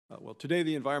Well, today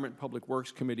the Environment and Public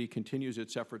Works Committee continues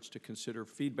its efforts to consider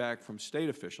feedback from state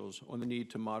officials on the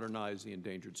need to modernize the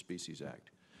Endangered Species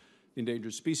Act. The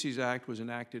Endangered Species Act was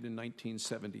enacted in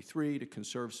 1973 to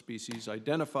conserve species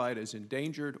identified as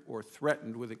endangered or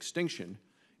threatened with extinction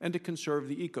and to conserve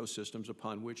the ecosystems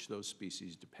upon which those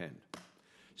species depend.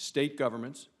 State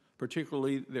governments,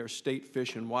 particularly their state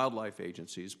fish and wildlife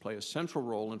agencies, play a central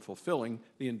role in fulfilling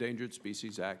the Endangered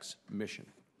Species Act's mission.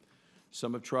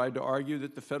 Some have tried to argue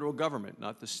that the federal government,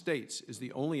 not the states, is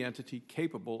the only entity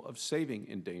capable of saving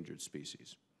endangered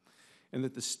species, and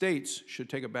that the states should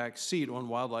take a back seat on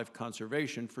wildlife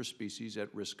conservation for species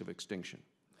at risk of extinction.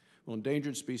 Well,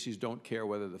 endangered species don't care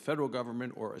whether the federal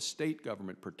government or a state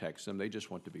government protects them, they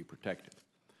just want to be protected.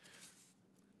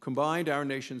 Combined, our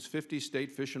nation's 50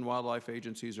 state fish and wildlife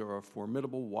agencies are a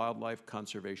formidable wildlife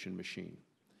conservation machine.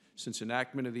 Since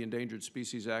enactment of the Endangered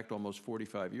Species Act almost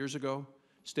 45 years ago,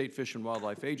 state fish and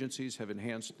wildlife agencies have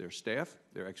enhanced their staff,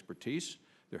 their expertise,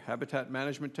 their habitat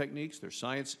management techniques, their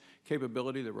science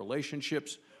capability, their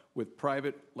relationships with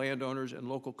private landowners and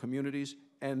local communities,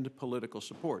 and political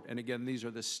support. And again, these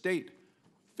are the state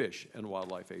fish and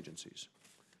wildlife agencies.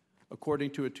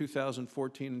 According to a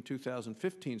 2014 and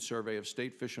 2015 survey of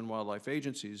state fish and wildlife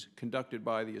agencies conducted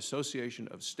by the Association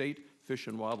of State Fish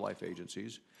and Wildlife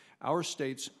Agencies, our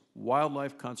state's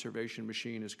wildlife conservation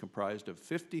machine is comprised of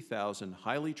 50,000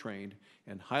 highly trained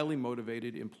and highly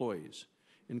motivated employees,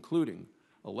 including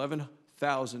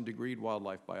 11,000 degreed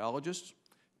wildlife biologists,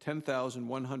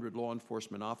 10,100 law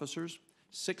enforcement officers,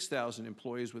 6,000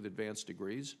 employees with advanced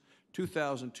degrees,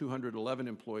 2,211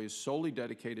 employees solely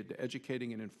dedicated to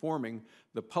educating and informing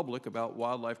the public about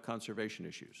wildlife conservation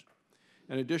issues.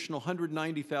 An additional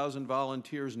 190,000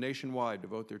 volunteers nationwide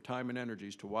devote their time and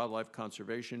energies to wildlife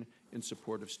conservation in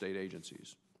support of state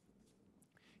agencies.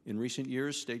 In recent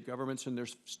years, state governments and their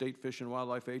state fish and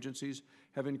wildlife agencies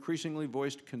have increasingly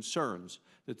voiced concerns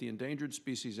that the Endangered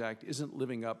Species Act isn't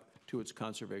living up to its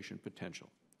conservation potential.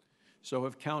 So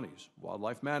have counties,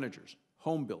 wildlife managers,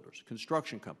 home builders,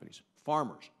 construction companies,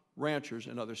 farmers, ranchers,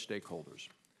 and other stakeholders.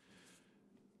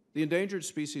 The Endangered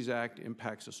Species Act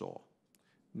impacts us all.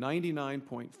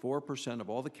 99.4% of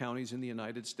all the counties in the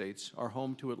United States are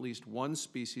home to at least one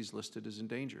species listed as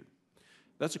endangered.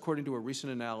 That's according to a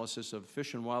recent analysis of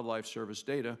Fish and Wildlife Service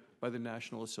data by the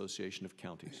National Association of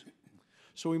Counties.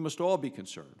 So we must all be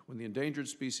concerned when the Endangered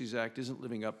Species Act isn't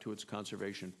living up to its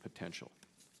conservation potential.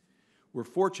 We're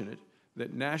fortunate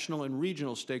that national and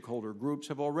regional stakeholder groups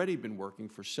have already been working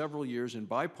for several years in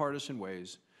bipartisan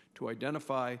ways to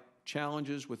identify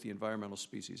challenges with the Environmental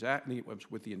Species Act,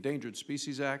 with the Endangered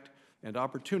Species Act, and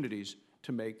opportunities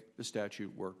to make the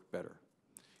statute work better.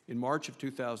 In March of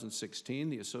 2016,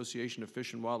 the Association of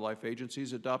Fish and Wildlife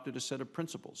Agencies adopted a set of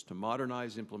principles to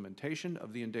modernize implementation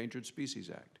of the Endangered Species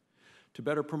Act, to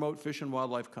better promote fish and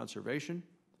wildlife conservation,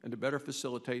 and to better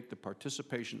facilitate the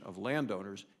participation of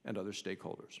landowners and other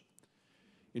stakeholders.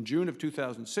 In June of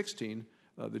 2016,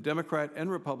 the Democrat and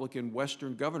Republican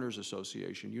Western Governors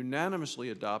Association unanimously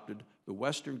adopted the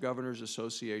Western Governors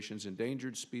Association's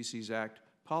Endangered Species Act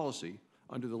policy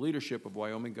under the leadership of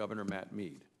Wyoming Governor Matt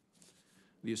Mead.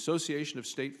 The Association of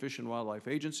State Fish and Wildlife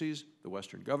Agencies, the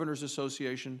Western Governors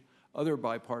Association, other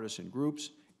bipartisan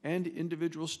groups, and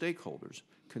individual stakeholders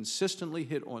consistently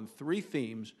hit on three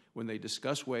themes when they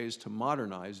discuss ways to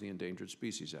modernize the Endangered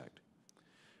Species Act.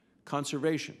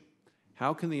 Conservation.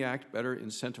 How can the Act better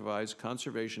incentivize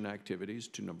conservation activities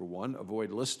to, number one, avoid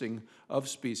listing of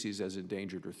species as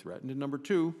endangered or threatened, and number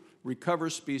two, recover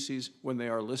species when they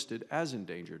are listed as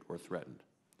endangered or threatened?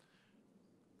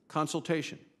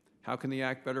 Consultation. How can the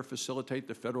Act better facilitate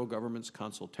the federal government's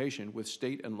consultation with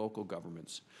state and local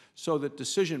governments so that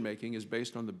decision-making is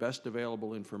based on the best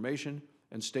available information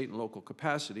and state and local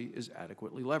capacity is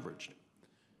adequately leveraged?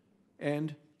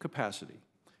 And capacity.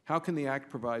 How can the Act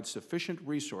provide sufficient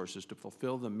resources to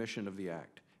fulfill the mission of the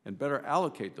Act and better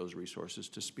allocate those resources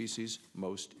to species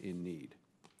most in need?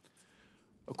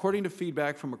 According to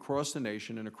feedback from across the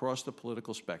nation and across the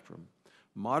political spectrum,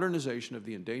 modernization of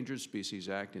the Endangered Species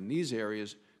Act in these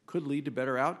areas could lead to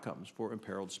better outcomes for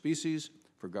imperiled species,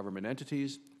 for government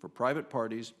entities, for private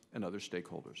parties, and other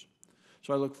stakeholders.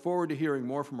 So I look forward to hearing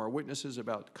more from our witnesses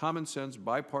about common sense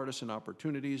bipartisan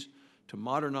opportunities to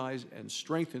modernize and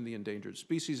strengthen the Endangered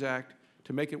Species Act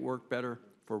to make it work better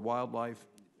for wildlife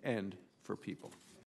and for people.